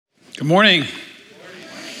Good morning.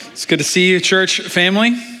 It's good to see you, church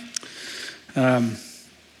family. We're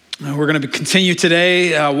going to continue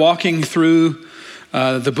today walking through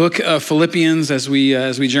the book of Philippians as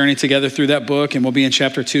we journey together through that book, and we'll be in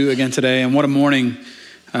chapter 2 again today. And what a morning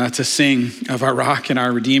to sing of our rock and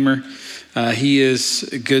our Redeemer. He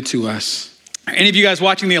is good to us. Are any of you guys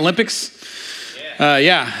watching the Olympics?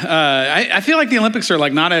 I feel like the Olympics are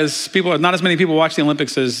like not as many people watch the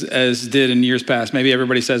Olympics as did in years past. Maybe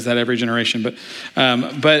everybody says that every generation, but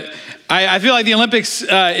I feel like the Olympics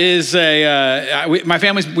my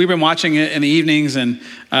family's, we've been watching it in the evenings, and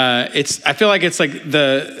I feel like it's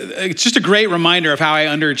just a great reminder of how I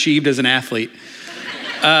underachieved as an athlete.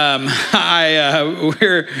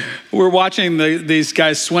 We're watching these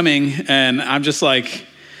guys swimming, and I'm just like,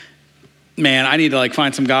 man, I need to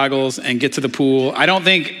find some goggles and get to the pool. I don't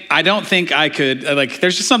think I could,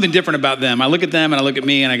 there's just something different about them. I look at them and I look at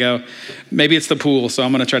me and I go, maybe it's the pool, so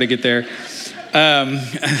I'm going to try to get there.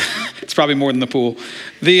 It's probably more than the pool.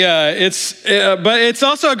 But it's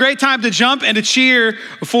also a great time to jump and to cheer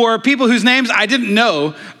for people whose names I didn't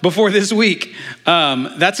know before this week.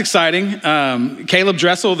 That's exciting. Caleb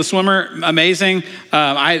Dressel, the swimmer, amazing.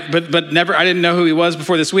 I didn't know who he was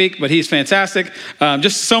before this week, but he's fantastic.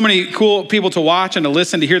 Just so many cool people to watch and to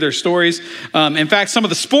listen, to hear their stories. In fact, some of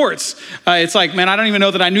the sports, it's like, man, I don't even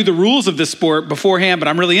know that I knew the rules of this sport beforehand, but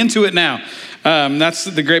I'm really into it now. That's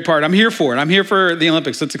the great part. I'm here for it. I'm here for the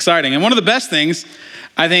Olympics. That's exciting. And one of the best things,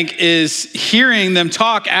 I think, is hearing them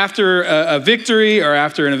talk after a victory or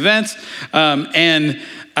after an event, and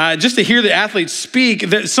just to hear the athletes speak.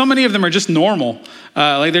 So many of them are just normal.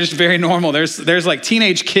 They're just very normal. There's like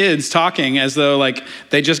teenage kids talking as though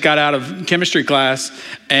they just got out of chemistry class,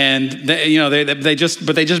 and they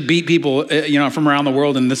just beat people from around the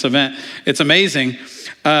world in this event. It's amazing,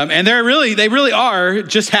 and they really are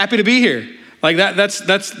just happy to be here.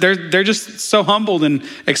 They're just so humbled and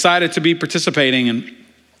excited to be participating, and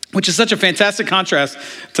which is such a fantastic contrast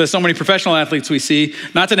to so many professional athletes we see.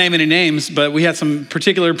 Not to name any names, but we had some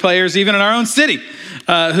particular players even in our own city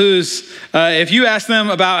who's, if you ask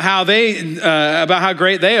them about how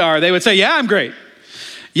great they are, they would say, yeah, I'm great.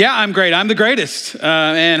 Yeah, I'm great. I'm the greatest.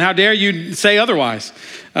 And how dare you say otherwise?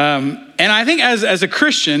 And I think as a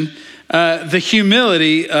Christian, the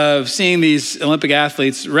humility of seeing these Olympic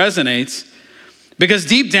athletes resonates, because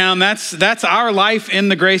deep down, that's our life in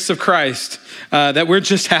the grace of Christ, that we're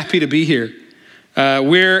just happy to be here.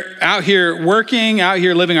 We're out here working, out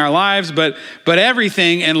here living our lives, but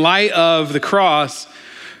everything in light of the cross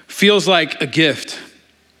feels like a gift.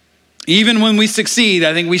 Even when we succeed,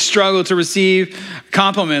 I think we struggle to receive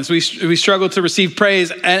compliments. We struggle to receive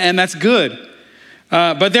praise, and that's good.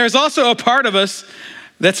 But there's also a part of us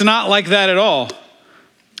that's not like that at all.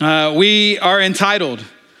 We are entitled.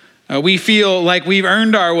 We feel like we've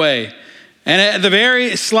earned our way. And at the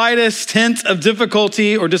very slightest hint of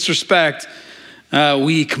difficulty or disrespect,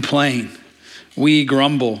 we complain, we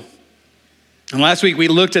grumble. And last week we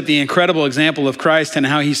looked at the incredible example of Christ and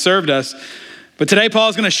how he served us. But today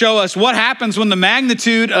Paul's going to show us what happens when the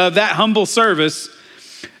magnitude of that humble service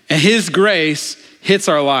and his grace hits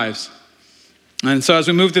our lives. And so as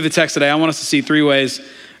we move through the text today, I want us to see 3 ways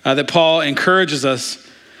that Paul encourages us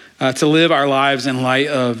to live our lives in light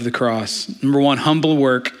of the cross. Number 1, humble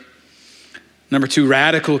work. Number 2,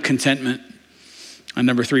 radical contentment. And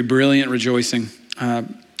number 3, brilliant rejoicing.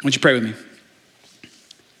 Would you pray with me?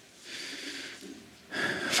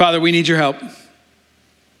 Father, we need your help.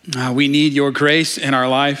 We need your grace in our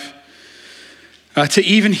life to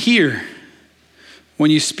even hear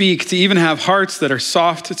when you speak, to even have hearts that are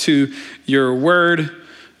soft to your word,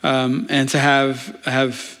 and to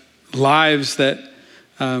have lives that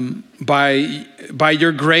by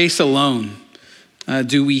your grace alone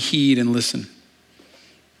do we heed and listen.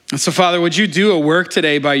 And so, Father, would you do a work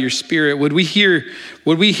today by your Spirit? Would we hear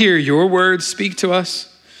your words speak to us?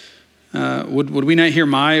 Would we not hear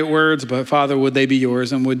my words, but Father, would they be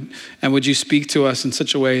yours? And would you speak to us in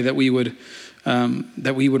such a way that we would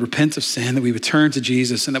repent of sin, that we would turn to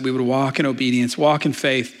Jesus, and that we would walk in obedience, walk in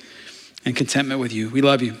faith and contentment with you. We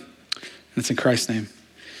love you. And it's in Christ's name.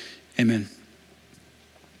 Amen.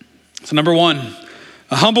 So number 1,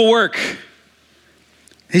 a humble work.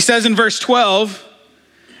 He says in verse 12,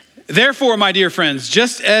 therefore, my dear friends,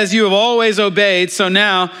 just as you have always obeyed, so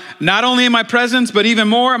now, not only in my presence, but even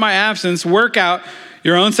more in my absence, work out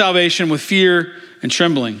your own salvation with fear and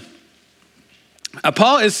trembling.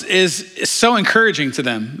 Paul is so encouraging to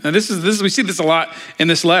them. And we see this a lot in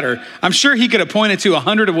this letter. I'm sure he could have pointed to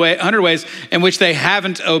 100 ways in which they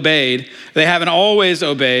haven't obeyed. They haven't always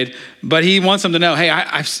obeyed, but he wants them to know, hey,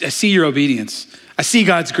 I see your obedience. I see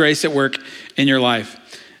God's grace at work in your life.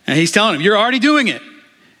 And he's telling them, you're already doing it.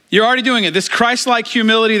 You're already doing it. This Christ-like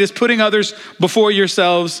humility, this putting others before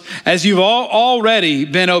yourselves, as you've already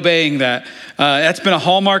been obeying that. That's been a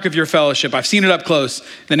hallmark of your fellowship. I've seen it up close.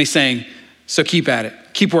 Then he's saying, so keep at it.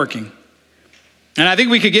 Keep working. And I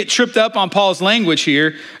think we could get tripped up on Paul's language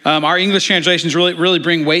here. Our English translations really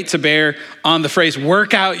bring weight to bear on the phrase,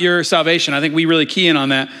 work out your salvation. I think we really key in on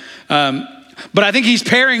that. But I think he's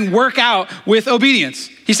pairing work out with obedience.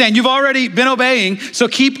 He's saying, you've already been obeying, so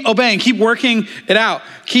keep obeying, keep working it out.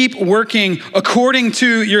 Keep working according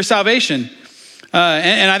to your salvation.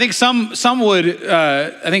 And I think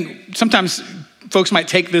I think sometimes folks might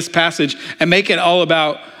take this passage and make it all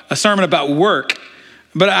about a sermon about work.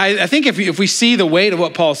 But I think if we see the weight of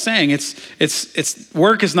what Paul's saying, it's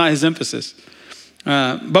work is not his emphasis.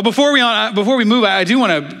 But before we move, I do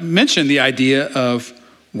want to mention the idea of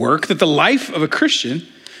work, that the life of a Christian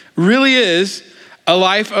really is a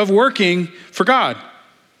life of working for God.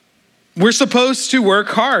 We're supposed to work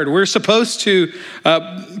hard. We're supposed to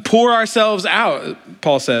pour ourselves out,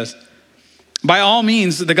 Paul says. By all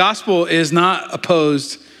means, the gospel is not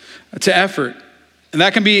opposed to effort. And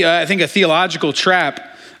that can be, I think, a theological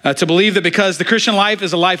trap to believe that because the Christian life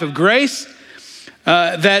is a life of grace,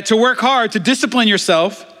 that to work hard, to discipline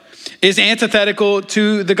yourself is antithetical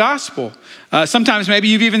to the gospel. Sometimes maybe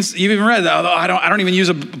you've even read that, although I don't even use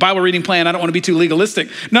a Bible reading plan. I don't want to be too legalistic.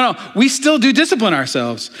 No, we still do discipline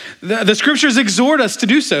ourselves. The scriptures exhort us to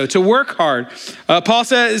do so, to work hard. Paul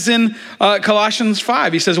says in Colossians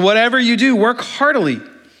 5, he says, whatever you do, work heartily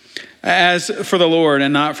as for the Lord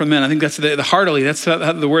and not for men. I think that's the heartily. That's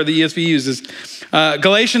the word the ESV uses.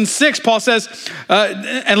 Galatians 6, Paul says,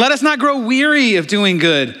 and let us not grow weary of doing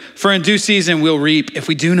good, for in due season we'll reap if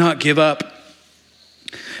we do not give up.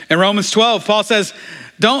 In Romans 12, Paul says,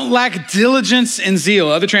 don't lack diligence and zeal.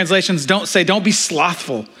 Other translations don't be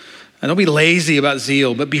slothful. And don't be lazy about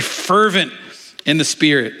zeal, but be fervent in the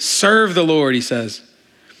spirit. Serve the Lord, he says.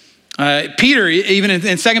 Peter, even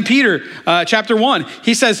in 2 Peter chapter 1,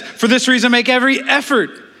 he says, for this reason, make every effort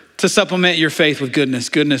to supplement your faith with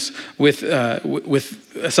goodness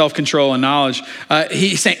with self-control and knowledge.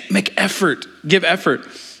 He's saying, make effort, give effort.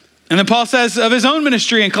 And then Paul says of his own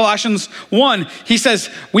ministry in Colossians 1, he says,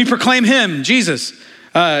 we proclaim him, Jesus.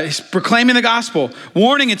 He's proclaiming the gospel,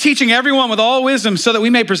 warning and teaching everyone with all wisdom so that we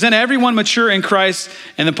may present everyone mature in Christ.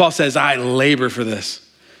 And then Paul says, I labor for this,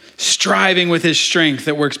 striving with his strength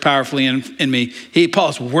that works powerfully in me.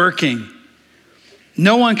 Paul's working.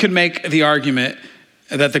 No one could make the argument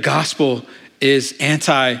that the gospel is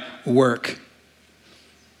anti-work.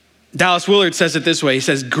 Dallas Willard says it this way. He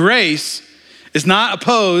says, grace is not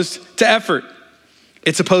opposed to effort.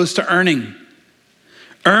 It's opposed to earning.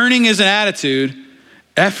 Earning is an attitude.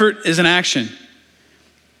 Effort is an action.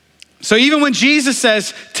 So even when Jesus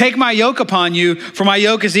says, take my yoke upon you, for my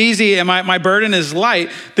yoke is easy and my burden is light,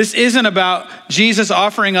 this isn't about Jesus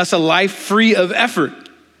offering us a life free of effort.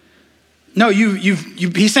 No,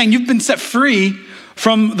 he's saying you've been set free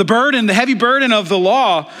from the burden, the heavy burden of the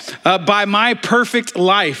law by my perfect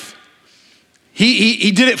life.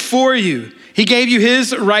 He did it for you. He gave you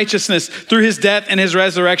his righteousness through his death and his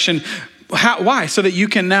resurrection. Why? So that you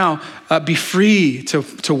can now be free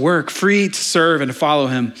to work, free to serve and to follow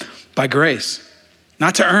him by grace,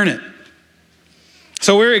 not to earn it.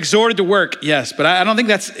 So we're exhorted to work, yes, but I don't think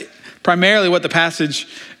that's primarily what the passage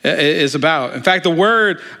is about. In fact, the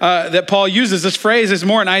word that Paul uses, this phrase, is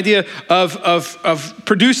more an idea of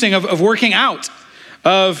producing, of working out,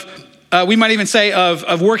 we might even say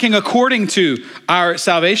of working according to our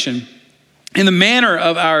salvation, in the manner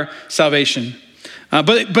of our salvation.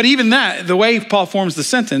 But even that, the way Paul forms the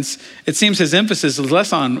sentence, it seems his emphasis is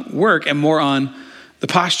less on work and more on the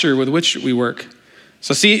posture with which we work.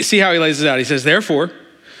 So see how he lays it out. He says, therefore,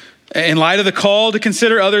 in light of the call to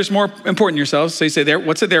consider others more important than yourselves, so you say,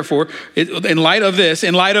 what's it there for? In light of this,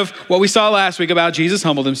 in light of what we saw last week about Jesus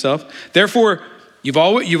humbled himself, therefore, you've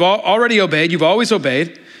already obeyed, you've always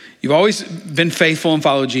obeyed, you've always been faithful and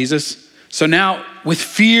followed Jesus. So now, with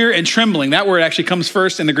fear and trembling, that word actually comes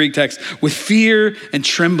first in the Greek text, with fear and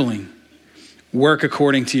trembling, work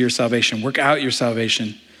according to your salvation, work out your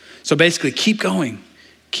salvation. So basically, keep going,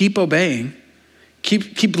 keep obeying,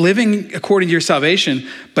 keep living according to your salvation.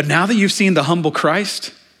 But now that you've seen the humble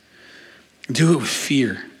Christ, do it with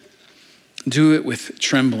fear, do it with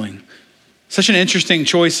trembling. Such an interesting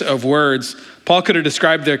choice of words. Paul could have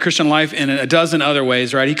described their Christian life in a dozen other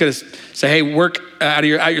ways, right? He could have said, hey, work out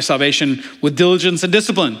your salvation with diligence and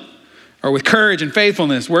discipline, or with courage and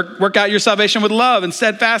faithfulness. Work out your salvation with love and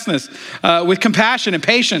steadfastness, with compassion and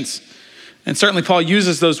patience. And certainly Paul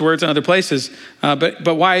uses those words in other places. But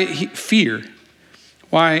why fear?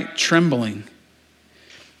 Why trembling?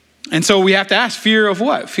 And so we have to ask, fear of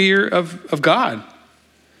what? Fear of God.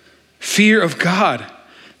 Fear of God.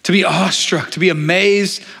 To be awestruck, to be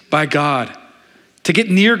amazed by God. To get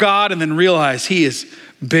near God and then realize he is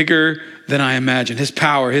bigger than I imagine. His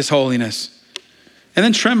power, his holiness. And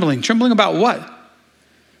then trembling. Trembling about what?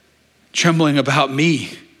 Trembling about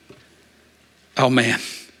me. Oh man,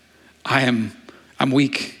 I'm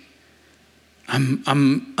weak.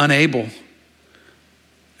 I'm unable.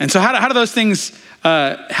 And so how do those things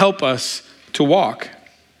help us to walk?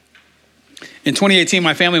 In 2018,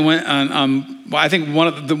 my family went on, I think one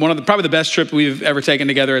of the probably the best trip we've ever taken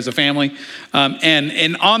together as a family.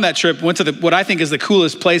 And on that trip, went to what I think is the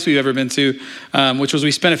coolest place we've ever been to, which was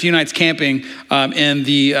we spent a few nights camping in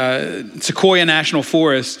the Sequoia National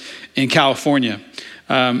Forest in California.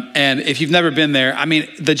 And if you've never been there, I mean,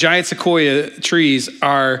 the giant sequoia trees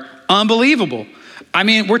are unbelievable. I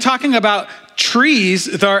mean, we're talking about trees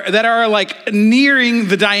that are like nearing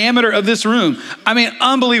the diameter of this room. I mean,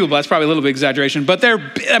 unbelievable. That's probably a little bit exaggeration, but they're,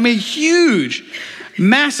 huge,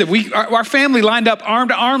 massive. Our family lined up arm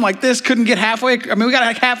to arm like this, couldn't get halfway. I mean, we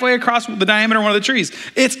got halfway across the diameter of one of the trees.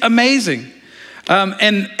 It's amazing.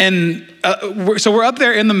 So we're up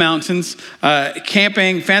there in the mountains,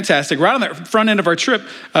 camping, fantastic. Right on the front end of our trip,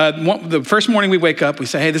 the first morning we wake up, we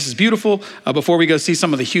say, hey, this is beautiful. Before we go see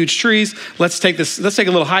some of the huge trees, let's take a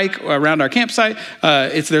little hike around our campsite.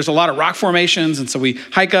 There's a lot of rock formations. And so we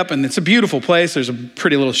hike up and it's a beautiful place. There's a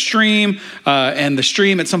pretty little stream, and the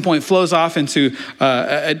stream at some point flows off into,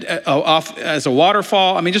 off as a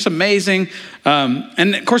waterfall. I mean, just amazing.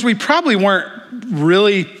 And of course we probably weren't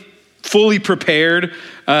really fully prepared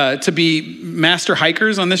to be master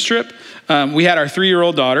hikers on this trip. We had our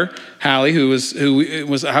 3-year-old daughter, Hallie, who was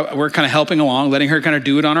we're kind of helping along, letting her kind of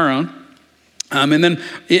do it on her own. And then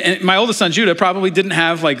my oldest son, Judah, probably didn't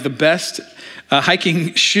have like the best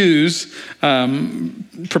hiking shoes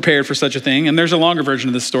prepared for such a thing. And there's a longer version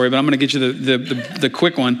of this story, but I'm going to get you the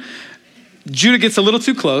quick one. Judah gets a little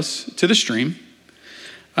too close to the stream.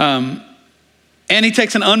 And he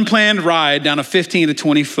takes an unplanned ride down a 15 to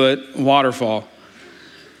 20 foot waterfall.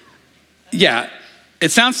 Yeah,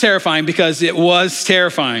 it sounds terrifying because it was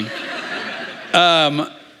terrifying. And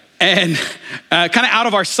kind of out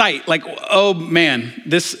of our sight, like, oh man,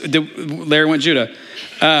 there went Judah.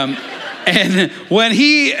 And when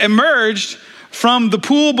he emerged from the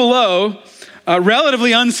pool below,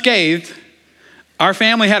 relatively unscathed, our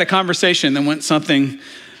family had a conversation that went something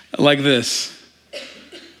like this.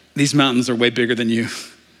 These mountains are way bigger than you.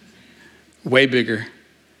 Way bigger.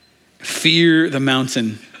 Fear the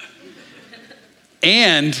mountain.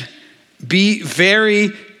 And be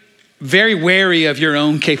very, very wary of your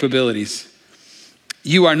own capabilities.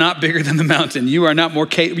 You are not bigger than the mountain. You are not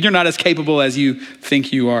you're not as capable as you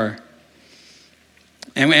think you are.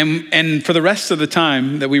 And for the rest of the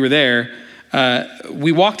time that we were there,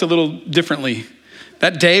 we walked a little differently.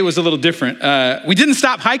 That day was a little different. We didn't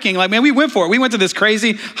stop hiking. We went for it. We went to this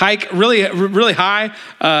crazy hike, really, really high,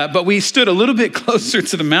 but we stood a little bit closer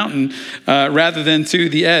to the mountain rather than to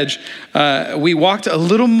the edge. We walked a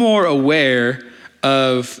little more aware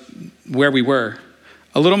of where we were,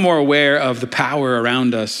 a little more aware of the power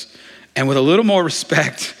around us, and with a little more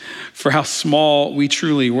respect for how small we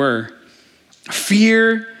truly were.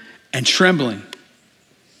 Fear and trembling.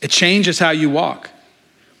 It changes how you walk.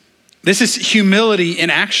 This is humility in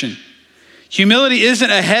action. Humility isn't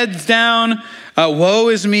a heads down, woe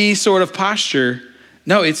is me sort of posture.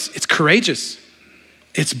 No, it's courageous.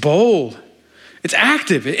 It's bold. It's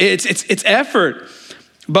active. It's effort,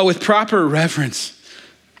 but with proper reverence,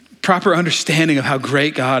 proper understanding of how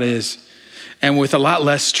great God is, and with a lot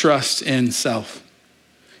less trust in self.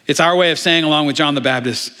 It's our way of saying, along with John the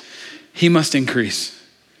Baptist, he must increase.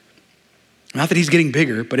 Not that he's getting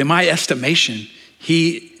bigger, but in my estimation,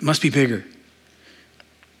 he must be bigger.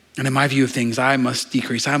 And in my view of things, I must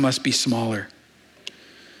decrease. I must be smaller.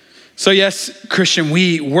 So yes, Christian,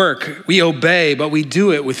 we work, we obey, but we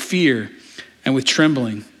do it with fear and with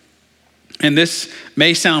trembling. And this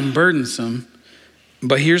may sound burdensome,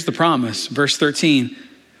 but here's the promise. Verse 13,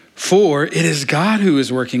 for it is God who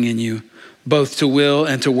is working in you, both to will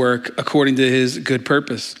and to work according to his good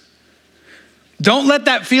purpose. Don't let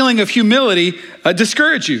that feeling of humility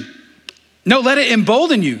discourage you. No, let it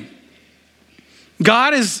embolden you.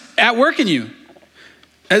 God is at work in you.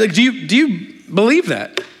 Do you believe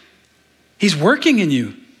that? He's working in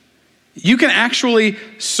you. You can actually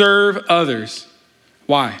serve others.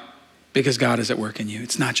 Why? Because God is at work in you.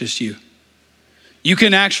 It's not just you. You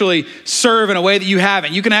can actually serve in a way that you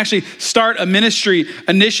haven't. You can actually start a ministry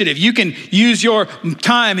initiative. You can use your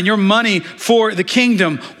time and your money for the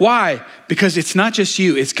kingdom. Why? Because it's not just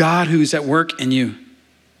you. It's God who's at work in you.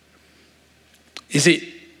 Is it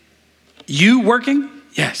you working?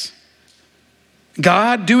 Yes.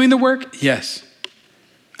 God doing the work? Yes.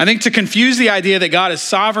 I think to confuse the idea that God is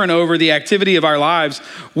sovereign over the activity of our lives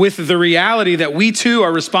with the reality that we too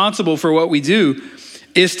are responsible for what we do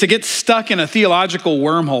is to get stuck in a theological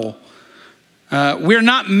wormhole. We're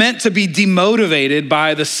not meant to be demotivated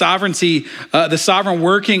by the sovereignty, the sovereign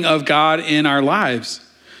working of God in our lives.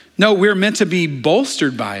 No, we're meant to be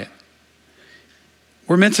bolstered by it.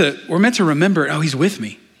 We're meant to remember, oh, he's with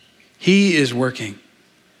me. He is working.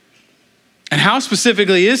 And how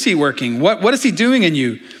specifically is he working? What is he doing in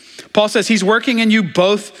you? Paul says he's working in you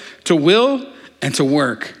both to will and to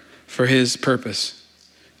work for his purpose.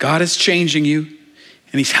 God is changing you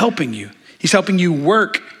and he's helping you. He's helping you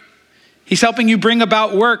work. He's helping you bring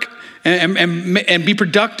about work and be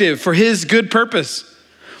productive for his good purpose.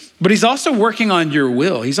 But he's also working on your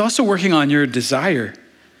will. He's also working on your desire.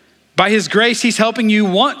 By his grace, he's helping you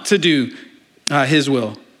want to do his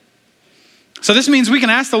will. So this means we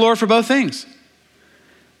can ask the Lord for both things.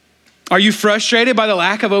 Are you frustrated by the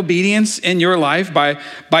lack of obedience in your life, by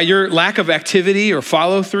your lack of activity or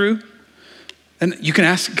follow through? Then you can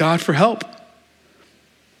ask God for help.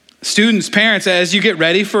 Students, parents, as you get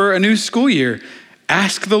ready for a new school year,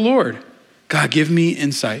 ask the Lord, God, give me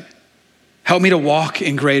insight. Help me to walk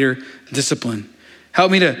in greater discipline.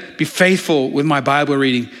 Help me to be faithful with my Bible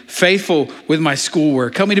reading, faithful with my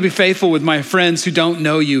schoolwork. Help me to be faithful with my friends who don't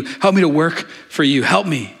know you. Help me to work for you. Help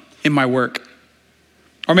me in my work.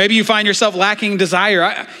 Or maybe you find yourself lacking desire.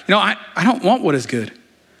 I don't want what is good.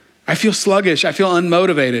 I feel sluggish. I feel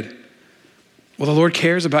unmotivated. Well, the Lord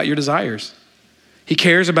cares about your desires. He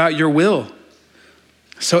cares about your will.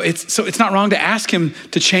 So it's not wrong to ask him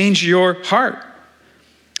to change your heart.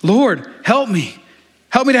 Lord, help me.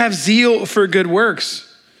 Help me to have zeal for good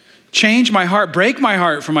works. Change my heart, break my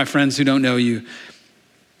heart for my friends who don't know you.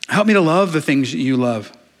 Help me to love the things you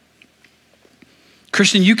love.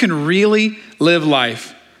 Christian, you can really live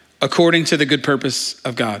life according to the good purpose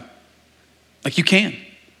of God. Like you can.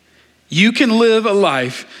 You can live a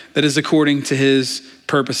life that is according to his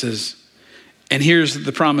purposes. And here's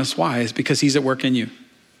the promise why, is because he's at work in you.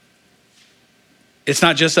 It's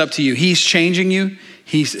not just up to you. He's changing you.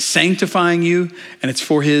 He's sanctifying you, and it's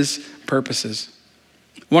for his purposes.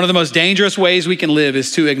 One of the most dangerous ways we can live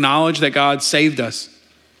is to acknowledge that God saved us,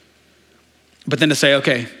 but then to say,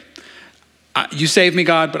 okay, you saved me,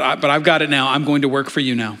 God, but I've got it now. I'm going to work for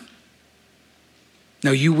you now.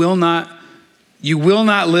 No, you will not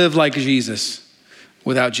live like Jesus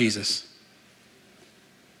without Jesus.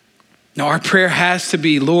 No, our prayer has to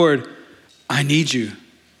be, Lord, I need you.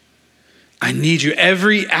 I need you.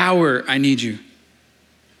 Every hour I need you.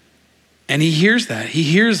 And he hears that. He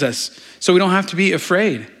hears us. So we don't have to be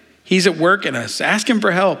afraid. He's at work in us. Ask him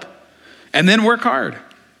for help. And then work hard.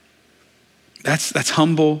 That's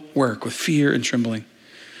humble work with fear and trembling.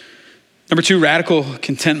 Number 2, radical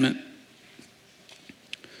contentment.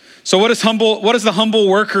 So what does the humble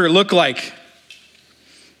worker look like?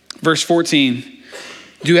 Verse 14.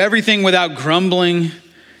 Do everything without grumbling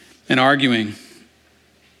and arguing.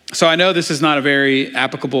 So I know this is not a very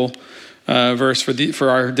applicable verse for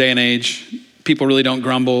our day and age. People really don't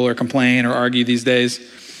grumble or complain or argue these days.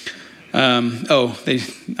 I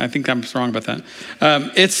think I'm wrong about that.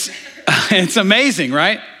 It's amazing,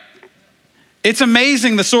 right? It's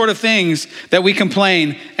amazing the sort of things that we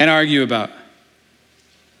complain and argue about.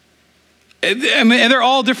 And they're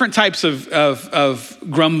all different types of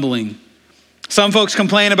grumbling. Some folks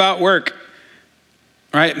complain about work,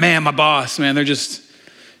 right? Man, my boss, man,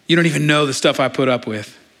 you don't even know the stuff I put up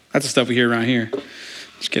with. That's the stuff we hear around here.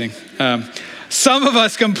 Just kidding. Some of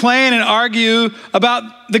us complain and argue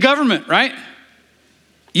about the government, right?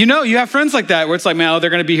 You have friends like that where it's like, man, they're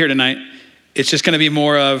going to be here tonight. It's just going to be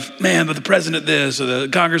more of, man, but the president this, or the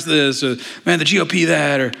Congress this, or man, the GOP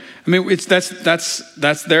that, or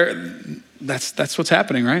that's what's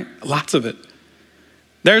happening, right? Lots of it.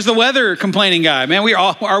 There's the weather complaining guy. Man,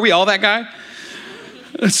 are we all that guy?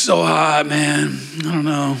 It's so hot, man. I don't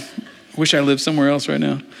know. I wish I lived somewhere else right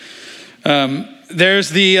now. There's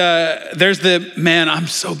the man, I'm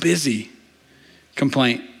so busy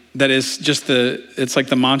complaint. That is just it's like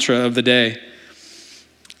the mantra of the day.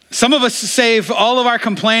 Some of us save all of our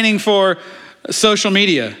complaining for social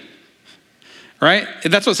media, right?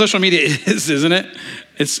 That's what social media is, isn't it?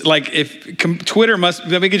 It's like if Twitter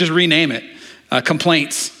we could just rename it,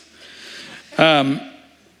 complaints.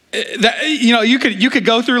 You could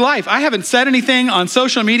go through life. I haven't said anything on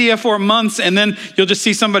social media for months, and then you'll just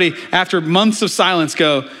see somebody after months of silence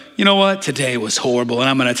go, you know what? Today was horrible, and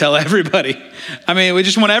I'm going to tell everybody. I mean, we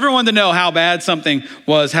just want everyone to know how bad something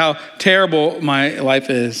was, how terrible my life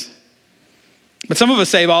is. But some of us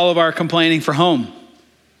save all of our complaining for home.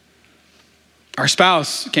 Our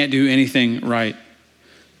spouse can't do anything right.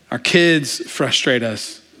 Our kids frustrate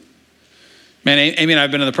us. Man, Amy and I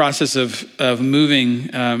have been in the process of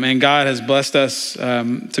moving, and God has blessed us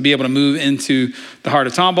to be able to move into the heart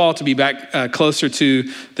of Tomball, to be back closer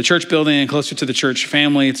to the church building and closer to the church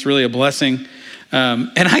family. It's really a blessing.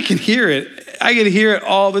 And I can hear it. I can hear it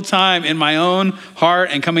all the time in my own heart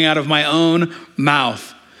and coming out of my own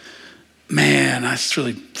mouth. Man, this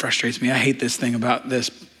really frustrates me. I hate this thing about this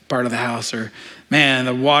part of the house. Or, man,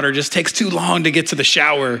 the water just takes too long to get to the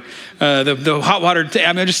shower. The hot water,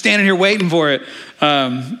 I'm just standing here waiting for it.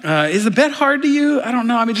 Is the bed hard to you? I don't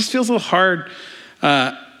know. It just feels a little hard.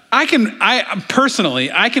 I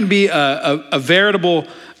can be a veritable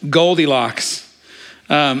Goldilocks,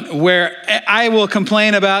 where I will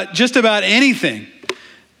complain about just about anything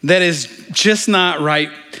that is just not right,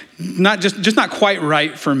 just not quite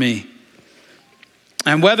right for me.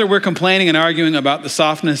 And whether we're complaining and arguing about the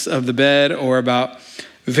softness of the bed or about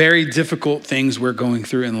very difficult things we're going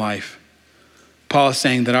through in life, Paul is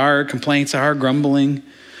saying that our complaints, our grumbling,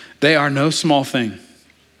 they are no small thing.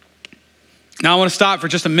 Now I want to stop for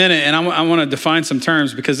just a minute, and I want to define some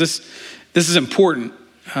terms, because this is important.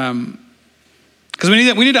 Because we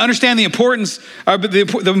need to understand the importance,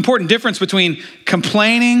 the important difference between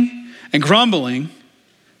complaining and grumbling,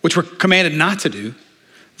 which we're commanded not to do,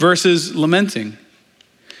 versus lamenting,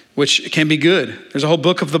 which can be good. There's a whole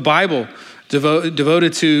book of the Bible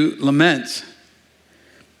devoted to lament.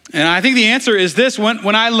 And I think the answer is this: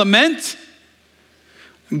 when I lament,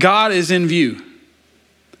 God is in view.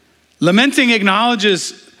 Lamenting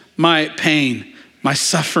acknowledges my pain, my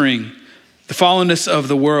suffering, the fallenness of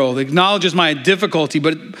the world, acknowledges my difficulty,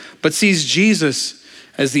 but sees Jesus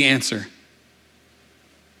as the answer.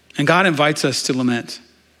 And God invites us to lament,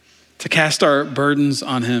 to cast our burdens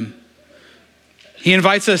on him. He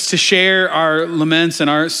invites us to share our laments and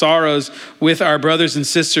our sorrows with our brothers and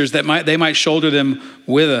sisters, that they might shoulder them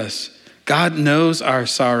with us. God knows our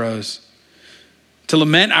sorrows. To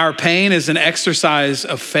lament our pain is an exercise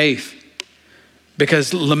of faith,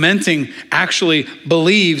 because lamenting actually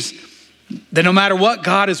believes that no matter what,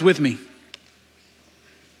 God is with me.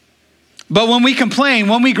 But when we complain,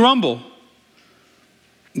 when we grumble,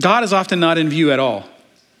 God is often not in view at all.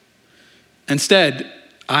 Instead,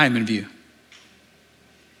 I am in view.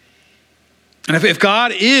 And if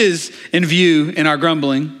God is in view in our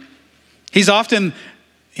grumbling, he's often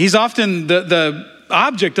the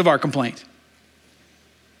object of our complaint.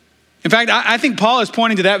 In fact, I think Paul is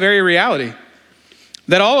pointing to that very reality,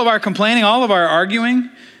 that all of our complaining, all of our arguing,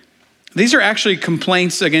 these are actually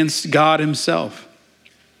complaints against God himself.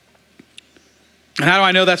 And how do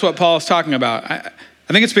I know that's what Paul is talking about? I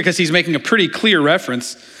think it's because he's making a pretty clear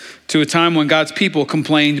reference to a time when God's people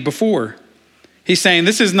complained before. He's saying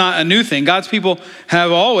this is not a new thing. God's people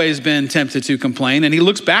have always been tempted to complain, and he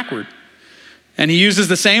looks backward. And he uses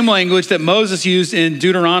the same language that Moses used in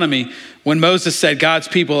Deuteronomy when Moses said God's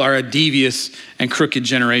people are a devious and crooked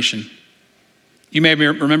generation. You may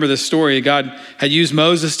remember this story. God had used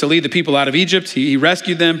Moses to lead the people out of Egypt. He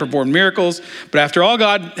rescued them, performed miracles. But after all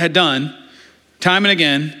God had done, time and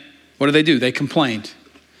again, what do? They complained.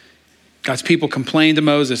 God's people complained to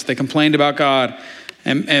Moses. They complained about God.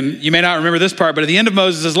 And you may not remember this part, but at the end of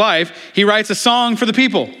Moses' life, he writes a song for the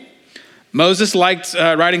people. Moses liked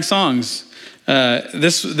writing songs.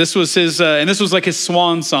 This was his, and this was like his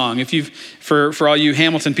swan song. For all you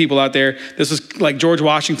Hamilton people out there, this was like George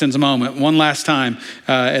Washington's moment, one last time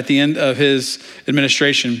at the end of his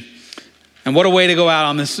administration. And what a way to go out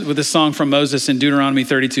on this with this song from Moses in Deuteronomy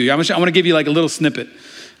 32. I want to give you like a little snippet.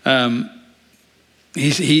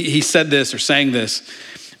 He said this or sang this.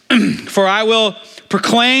 For I will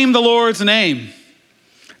proclaim the Lord's name,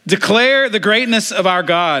 declare the greatness of our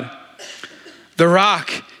God, the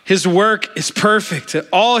rock. His work is perfect.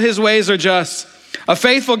 All his ways are just. A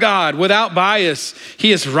faithful God without bias.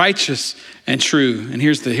 He is righteous and true. And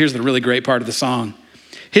here's the really great part of the song.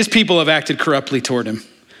 His people have acted corruptly toward him.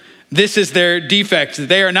 This is their defect.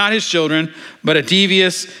 They are not his children, but a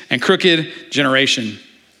devious and crooked generation.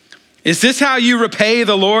 Is this how you repay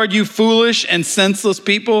the Lord, you foolish and senseless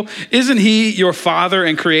people? Isn't he your father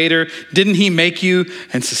and creator? Didn't he make you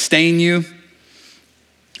and sustain you?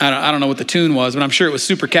 I don't know what the tune was, but I'm sure it was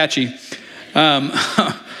super catchy. But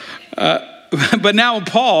now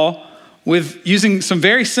Paul, with using some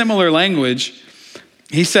very similar language,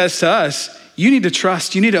 he says to us, you need to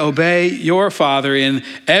trust, you need to obey your father in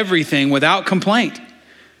everything without complaint.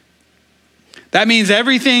 That means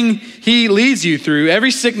everything he leads you through,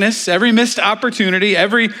 every sickness, every missed opportunity,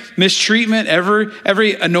 every mistreatment,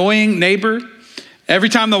 every annoying neighbor, Every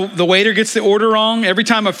time the waiter gets the order wrong, every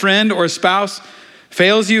time a friend or a spouse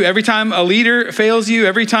fails you, every time a leader fails you,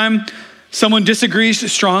 every time someone disagrees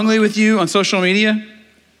strongly with you on social media.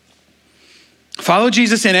 Follow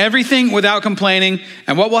Jesus in everything without complaining.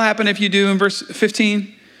 And what will happen if you do in verse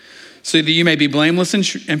 15? So that you may be blameless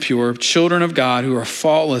and pure, children of God who are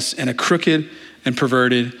faultless in a crooked and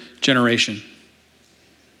perverted generation.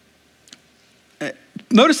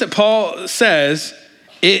 Notice that Paul says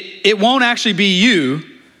it won't actually be you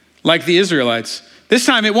like the Israelites. This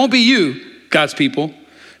time it won't be you, God's people,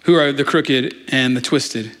 who are the crooked and the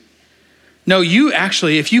twisted. No, you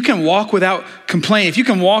actually, if you can walk without complaint, if you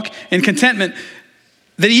can walk in contentment,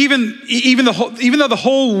 that even though the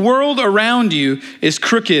whole world around you is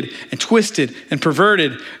crooked and twisted and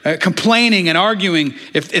perverted, complaining and arguing,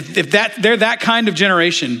 if they're that kind of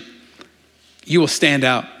generation, you will stand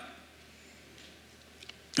out.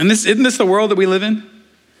 And isn't this the world that we live in?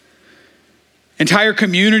 Entire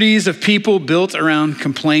communities of people built around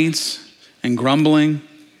complaints and grumbling.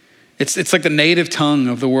 It's like the native tongue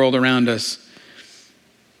of the world around us.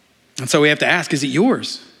 And so we have to ask, is it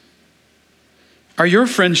yours? Are your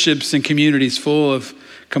friendships and communities full of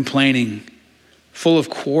complaining, full of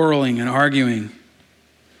quarreling and arguing?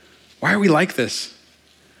 Why are we like this?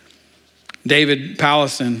 David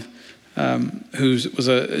Powlison, who was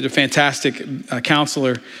a fantastic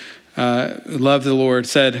counselor, who loved the Lord,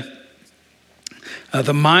 said,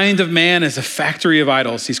 the mind of man is a factory of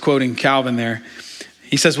idols. He's quoting Calvin there.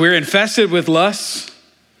 He says, we're infested with lusts.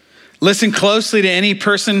 Listen closely to any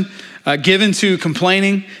person given to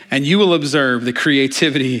complaining, and you will observe the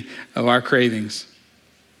creativity of our cravings.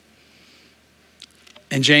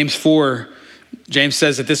 In James 4, James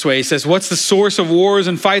says it this way. He says, what's the source of wars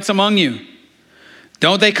and fights among you?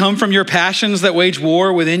 Don't they come from your passions that wage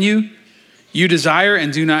war within you? You desire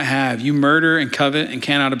and do not have. You murder and covet and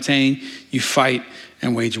cannot obtain. You fight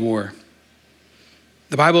and wage war.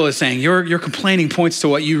 The Bible is saying your complaining points to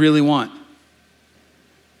what you really want.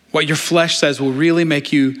 What your flesh says will really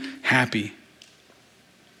make you happy.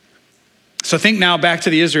 So think now back to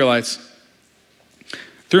the Israelites.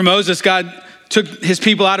 Through Moses, God took his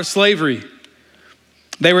people out of slavery.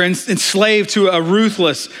 They were enslaved to a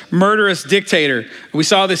ruthless, murderous dictator. We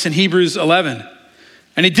saw this in Hebrews 11.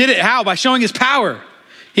 And he did it how? By showing his power.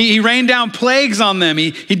 He rained down plagues on them.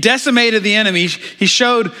 He decimated the enemy. He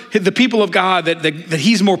showed the people of God that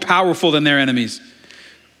he's more powerful than their enemies.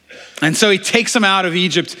 And so he takes them out of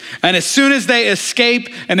Egypt. And as soon as they escape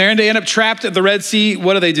and they end up trapped at the Red Sea,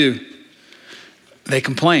 what do? They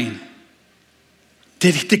complain.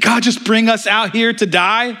 Did God just bring us out here to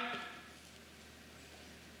die?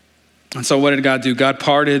 And so what did God do? God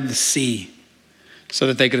parted the sea so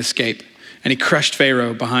that they could escape. And he crushed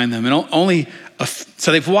Pharaoh behind them. And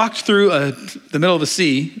so they've walked through the middle of the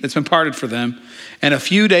sea that's been parted for them. And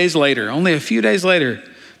only a few days later,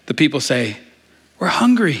 the people say, we're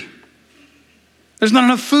hungry. There's not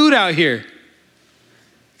enough food out here.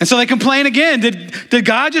 And so they complain again. Did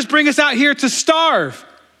God just bring us out here to starve?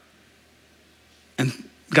 And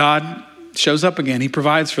God shows up again. He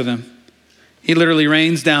provides for them. He literally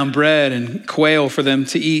rains down bread and quail for them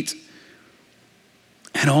to eat.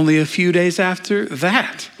 And only a few days after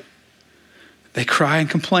that, they cry and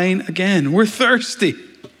complain again. We're thirsty.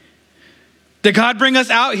 Did God bring us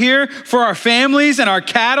out here for our families and our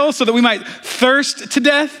cattle so that we might thirst to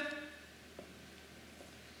death?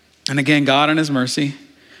 And again, God in his mercy,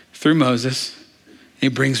 through Moses, he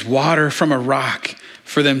brings water from a rock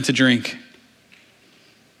for them to drink.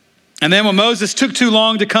 And then when Moses took too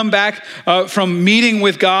long to come back from meeting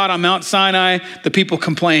with God on Mount Sinai, the people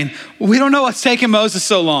complained, we don't know what's taking Moses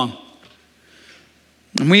so long.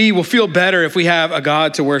 And we will feel better if we have a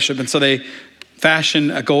God to worship. And so they fashion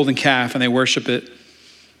a golden calf and they worship it.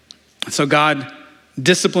 And so God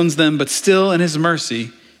disciplines them, but still in his mercy,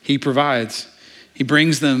 he provides. He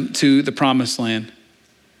brings them to the promised land.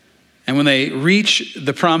 And when they reach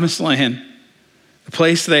the promised land, the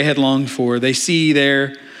place they had longed for, they see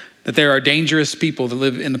there that there are dangerous people that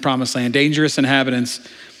live in the promised land, dangerous inhabitants.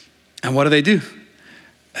 And what do?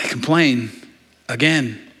 They complain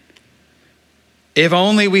again. If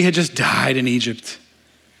only we had just died in Egypt.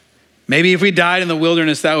 Maybe if we died in the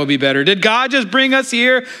wilderness, that would be better. Did God just bring us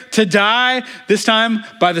here to die, this time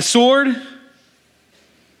by the sword?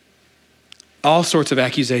 All sorts of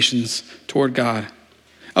accusations toward God.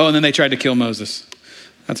 Oh, and then they tried to kill Moses.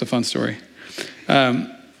 That's a fun story.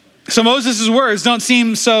 So Moses' words don't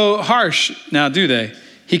seem so harsh now, do they?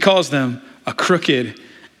 He calls them a crooked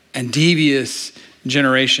and devious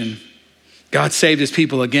generation. God saved his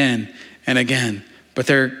people again and again, but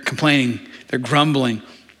they're complaining, they're grumbling,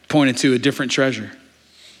 pointed to a different treasure.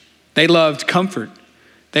 They loved comfort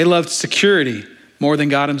They loved security more than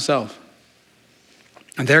God himself.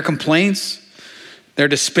 And their complaints, their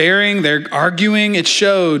despairing, their arguing, it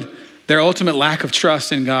showed their ultimate lack of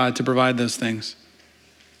trust in God to provide those things.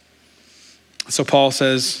 So Paul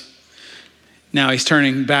says, now he's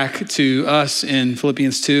turning back to us in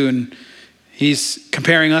Philippians 2, and he's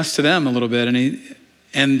comparing us to them a little bit.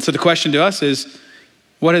 And so the question to us is,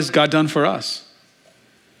 what has God done for us?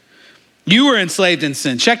 You were enslaved in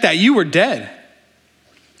sin. Check that. You were dead.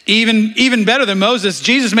 Even better than Moses,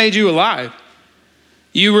 Jesus made you alive.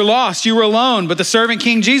 You were lost. You were alone. But the servant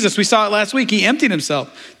King Jesus, we saw it last week, he emptied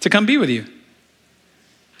himself to come be with you.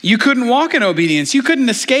 You couldn't walk in obedience. You couldn't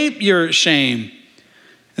escape your shame.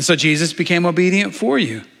 And so Jesus became obedient for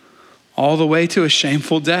you, all the way to a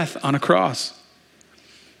shameful death on a cross.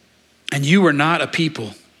 And you were not a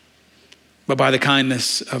people, but by the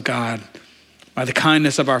kindness of God, by the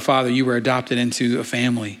kindness of our Father, you were adopted into a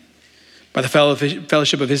family. By the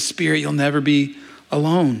fellowship of his Spirit, you'll never be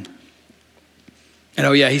alone. And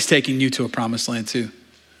oh yeah, he's taking you to a promised land too,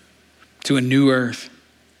 to a new earth.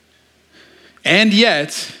 And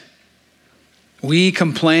yet, we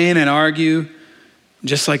complain and argue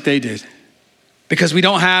just like they did, because we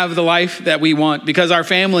don't have the life that we want, because our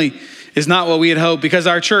family is not what we had hoped, because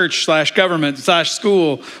our church / government /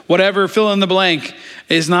 school, whatever, fill in the blank,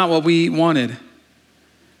 is not what we wanted.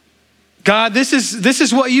 God, this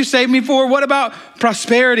is what you saved me for. What about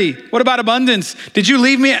prosperity? What about abundance? Did you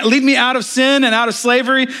leave me out of sin and out of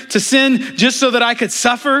slavery to sin just so that I could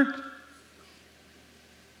suffer?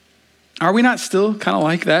 Are we not still kind of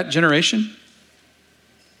like that generation?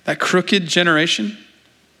 That crooked generation?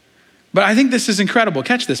 But I think this is incredible.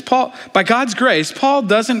 Catch this. Paul, by God's grace, Paul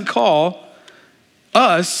doesn't call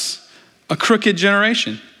us a crooked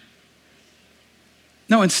generation.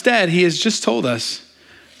 No, instead, he has just told us,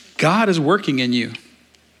 God is working in you.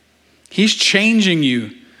 He's changing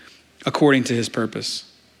you according to his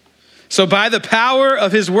purpose. So by the power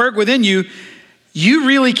of his work within you, you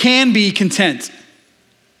really can be content.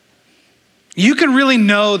 You can really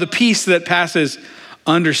know the peace that passes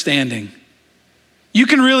understanding. You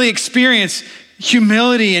can really experience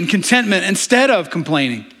humility and contentment instead of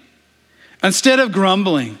complaining, instead of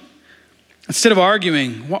grumbling, instead of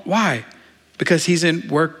arguing. Why? Because he's in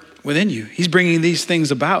work within you. He's bringing these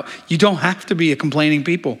things about. You don't have to be a complaining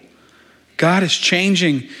people. God is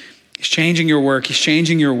changing. He's changing your work. He's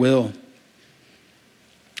changing your will.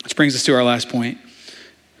 Which brings us to our last point.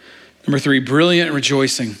 Number 3, brilliant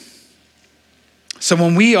rejoicing. So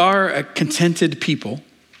when we are a contented people,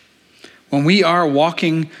 when we are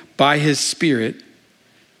walking by his Spirit,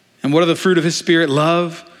 and what are the fruit of his Spirit?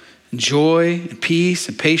 Love, and joy, and peace,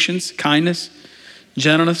 and patience, kindness,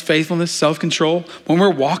 gentleness, faithfulness, self-control. When we're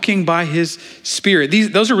walking by his Spirit,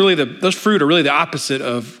 those fruit are really the opposite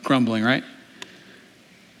of grumbling, right?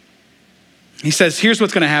 He says, here's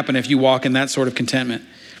what's going to happen if you walk in that sort of contentment.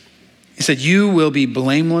 He said, you will be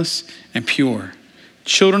blameless and pure,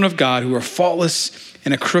 children of God who are faultless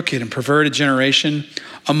in a crooked and perverted generation,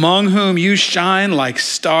 among whom you shine like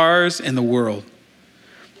stars in the world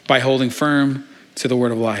by holding firm to the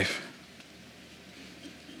word of life.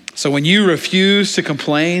 So when you refuse to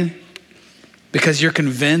complain because you're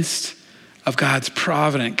convinced of God's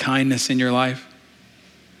provident kindness in your life,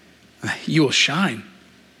 you will shine.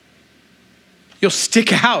 You'll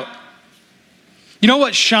stick out. You know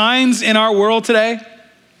what shines in our world today?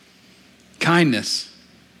 Kindness,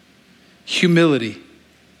 humility,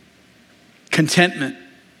 contentment.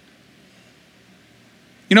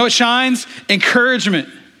 You know what shines? Encouragement.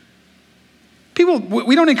 People,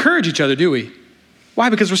 we don't encourage each other, do we? Why?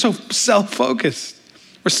 Because we're so self-focused.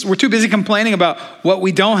 We're too busy complaining about what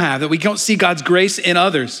we don't have, that we don't see God's grace in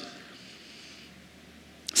others.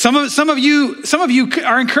 Some of you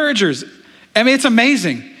are encouragers. I mean, it's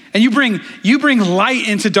amazing. And you bring light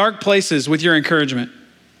into dark places with your encouragement.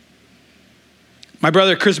 My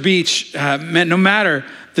brother, Chris Beach, meant no matter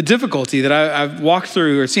the difficulty that I've walked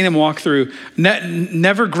through or seen him walk through,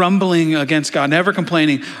 never grumbling against God, never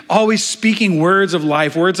complaining, always speaking words of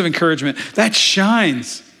life, words of encouragement, that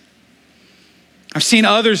shines. I've seen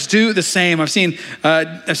others do the same. I've seen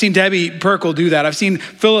Debbie Perkle do that. I've seen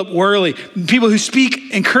Philip Worley, people who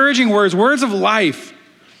speak encouraging words of life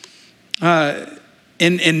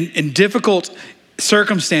in difficult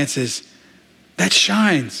circumstances. That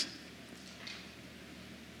shines.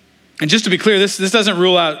 And just to be clear, this doesn't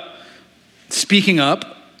rule out speaking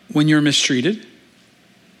up when you're mistreated.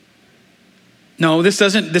 No, this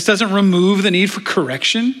doesn't remove the need for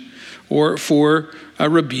correction or for a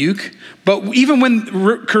rebuke. But even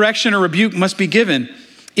when correction or rebuke must be given,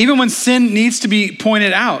 even when sin needs to be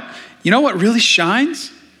pointed out, you know what really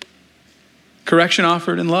shines? correction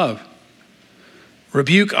offered in love,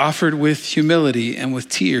 rebuke offered with humility and with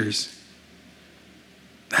tears.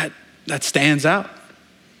 That stands out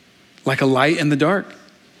like a light in the dark.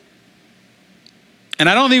 And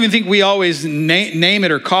I don't even think we always name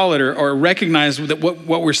it or call it or recognize that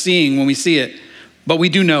what we're seeing when we see it, but we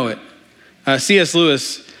do know it. C.S.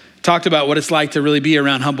 Lewis talked about what it's like to really be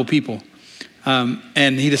around humble people.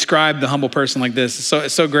 And he described the humble person like this.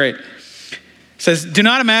 It's so great. It says, do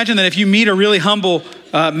not imagine that if you meet a really humble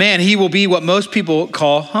man, he will be what most people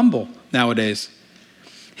call humble nowadays.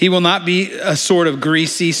 He will not be a sort of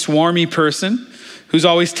greasy, swarmy person who's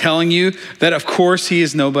always telling you that of course he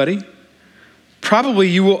is nobody.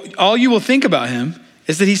 Probably all you will think about him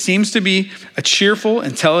is that he seems to be a cheerful,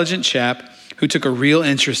 intelligent chap who took a real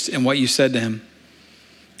interest in what you said to him.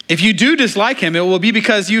 If you do dislike him, it will be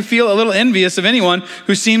because you feel a little envious of anyone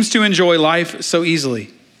who seems to enjoy life so easily.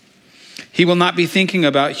 He will not be thinking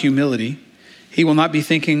about humility. He will not be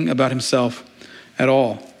thinking about himself at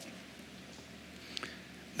all.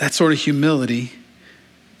 That sort of humility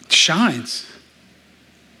shines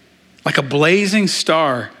like a blazing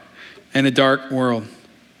star in a dark world.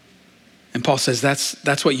 And Paul says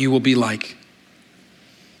that's what you will be like.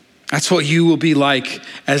 That's what you will be like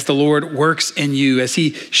as the Lord works in you, as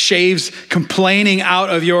he shaves complaining out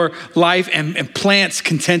of your life and plants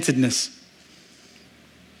contentedness.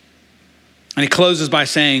 And he closes by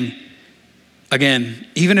saying, again,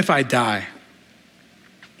 even if I die,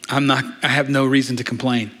 I have no reason to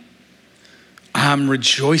complain. I'm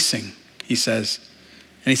rejoicing, he says.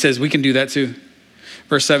 And he says, we can do that too.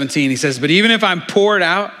 Verse 17, he says, but even if I'm poured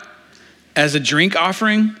out as a drink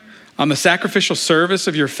offering on the sacrificial service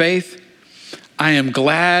of your faith, I am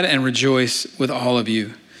glad and rejoice with all of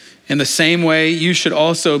you. In the same way, you should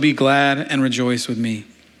also be glad and rejoice with me.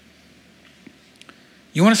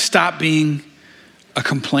 You want to stop being a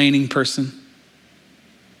complaining person?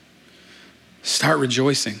 Start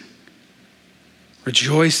rejoicing.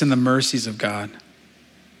 Rejoice in the mercies of God.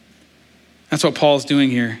 That's what Paul's doing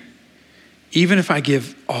here. Even if I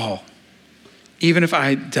give all, even if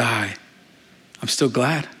I die, I'm still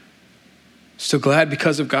glad. Still glad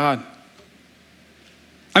because of God.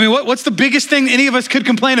 I mean, what's the biggest thing any of us could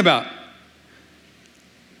complain about?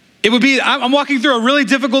 It would be, I'm walking through a really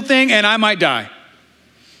difficult thing and I might die.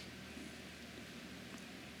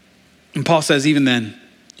 And Paul says, even then,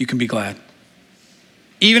 you can be glad.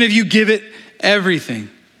 Even if you give it everything,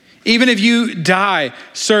 even if you die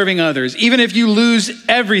serving others, even if you lose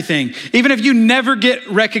everything, even if you never get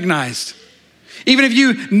recognized, even if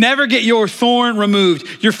you never get your thorn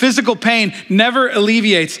removed, your physical pain never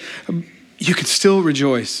alleviates, you can still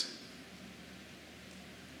rejoice.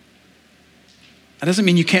 That doesn't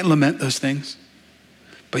mean you can't lament those things,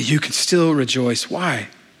 but you can still rejoice. Why?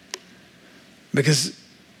 Because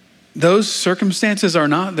those circumstances are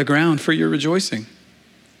not the ground for your rejoicing.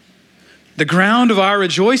 The ground of our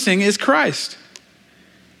rejoicing is Christ.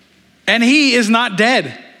 And he is not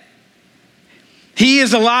dead. He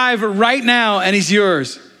is alive right now and he's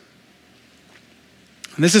yours.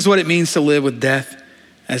 And this is what it means to live with death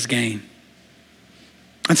as gain.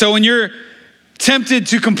 And so when you're tempted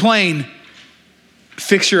to complain,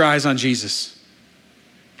 fix your eyes on Jesus.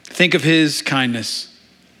 Think of his kindness.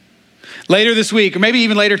 Later this week, or maybe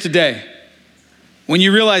even later today, when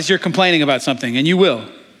you realize you're complaining about something, and you will,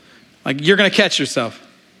 like you're gonna catch yourself.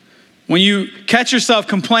 When you catch yourself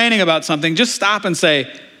complaining about something, just stop and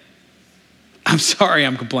say, I'm sorry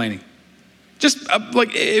I'm complaining. Just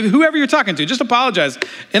like whoever you're talking to, just apologize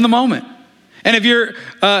in the moment. And if you're,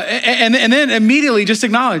 and then immediately just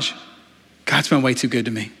acknowledge, God's been way too good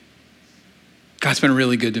to me. God's been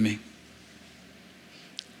really good to me.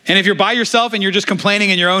 And if you're by yourself and you're just complaining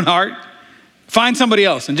in your own heart, find somebody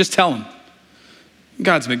else and just tell them,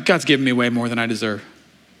 God's given me way more than I deserve.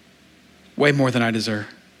 Way more than I deserve.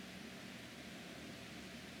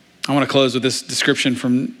 I want to close with this description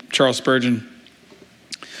from Charles Spurgeon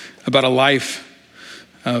about a life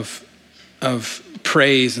of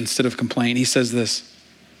praise instead of complaint. He says this.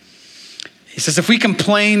 He says, if we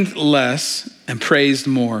complained less and praised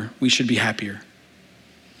more, we should be happier.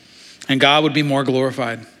 And God would be more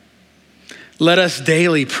glorified. Let us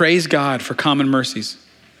daily praise God for common mercies,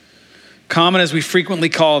 common as we frequently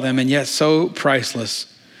call them, and yet so priceless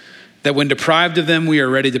that when deprived of them, we are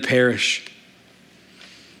ready to perish.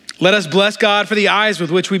 Let us bless God for the eyes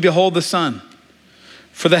with which we behold the sun,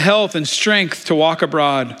 for the health and strength to walk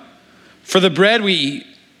abroad, for the bread we eat,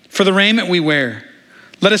 for the raiment we wear.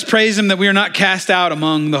 Let us praise him that we are not cast out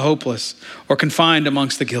among the hopeless or confined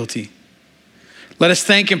amongst the guilty. Let us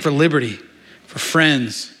thank him for liberty, for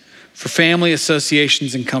friends, for family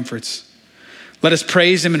associations and comforts. Let us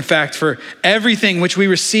praise him, in fact, for everything which we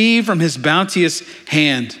receive from his bounteous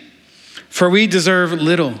hand. For we deserve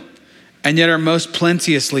little, and yet are most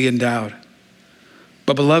plenteously endowed.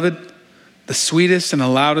 But beloved, the sweetest and the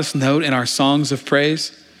loudest note in our songs of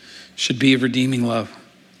praise should be of redeeming love.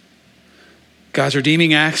 God's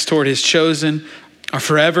redeeming acts toward his chosen are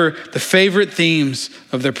forever the favorite themes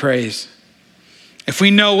of their praise. If we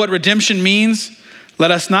know what redemption means,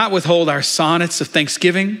 let us not withhold our sonnets of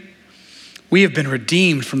thanksgiving. We have been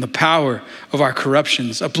redeemed from the power of our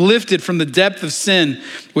corruptions, uplifted from the depth of sin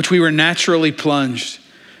which we were naturally plunged.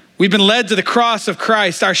 We've been led to the cross of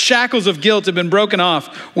Christ. Our shackles of guilt have been broken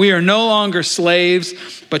off. We are no longer slaves,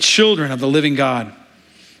 but children of the living God,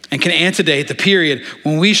 and can antedate the period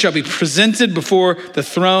when we shall be presented before the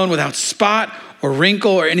throne without spot or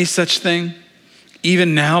wrinkle or any such thing.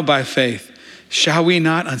 Even now by faith, shall we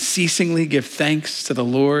not unceasingly give thanks to the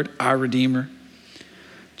Lord, our Redeemer?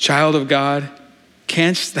 Child of God,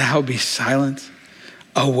 canst thou be silent?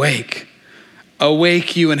 Awake,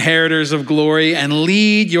 awake, you inheritors of glory, and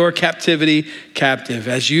lead your captivity captive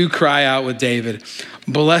as you cry out with David.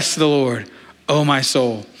 Bless the Lord, O my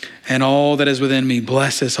soul, and all that is within me.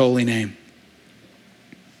 Bless his holy name.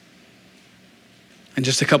 In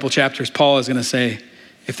just a couple chapters, Paul is going to say,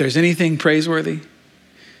 if there's anything praiseworthy,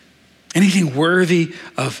 anything worthy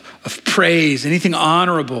of praise, anything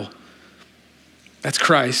honorable, that's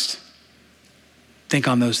Christ. Think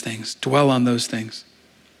on those things. Dwell on those things.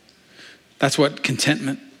 That's what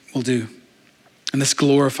contentment will do. And this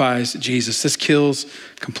glorifies Jesus. This kills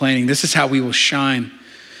complaining. This is how we will shine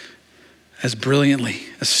as brilliantly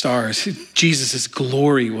as stars. Jesus'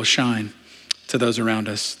 glory will shine to those around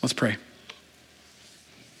us. Let's pray.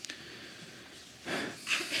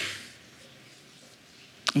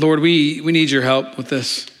 Lord, we need your help with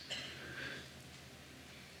this.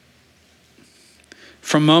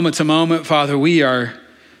 From moment to moment, Father, we're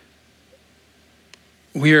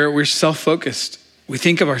self-focused. We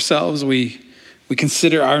think of ourselves. We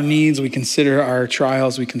consider our needs. We consider our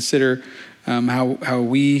trials. We consider how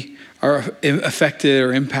we are affected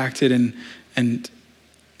or impacted. And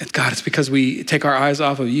God, it's because we take our eyes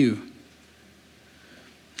off of you.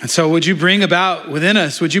 And so would you bring about within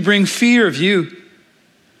us, would you bring fear of you?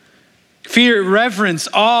 Fear, reverence,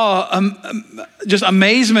 awe, just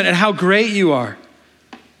amazement at how great you are.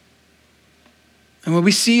 And when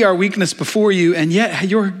we see our weakness before you, and yet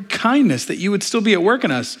your kindness that you would still be at work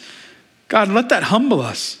in us, God, let that humble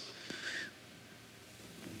us.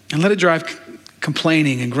 And let it drive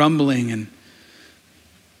complaining and grumbling and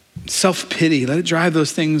self-pity. Let it drive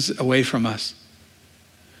those things away from us,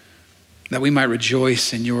 that we might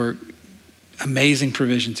rejoice in your amazing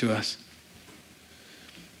provision to us.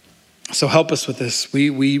 So help us with this.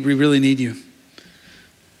 We really need you.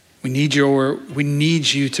 We need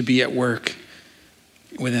you to be at work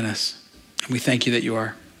within us. And we thank you that you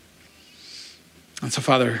are. And so,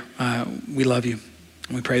 Father, we love you.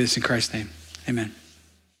 And we pray this in Christ's name. Amen.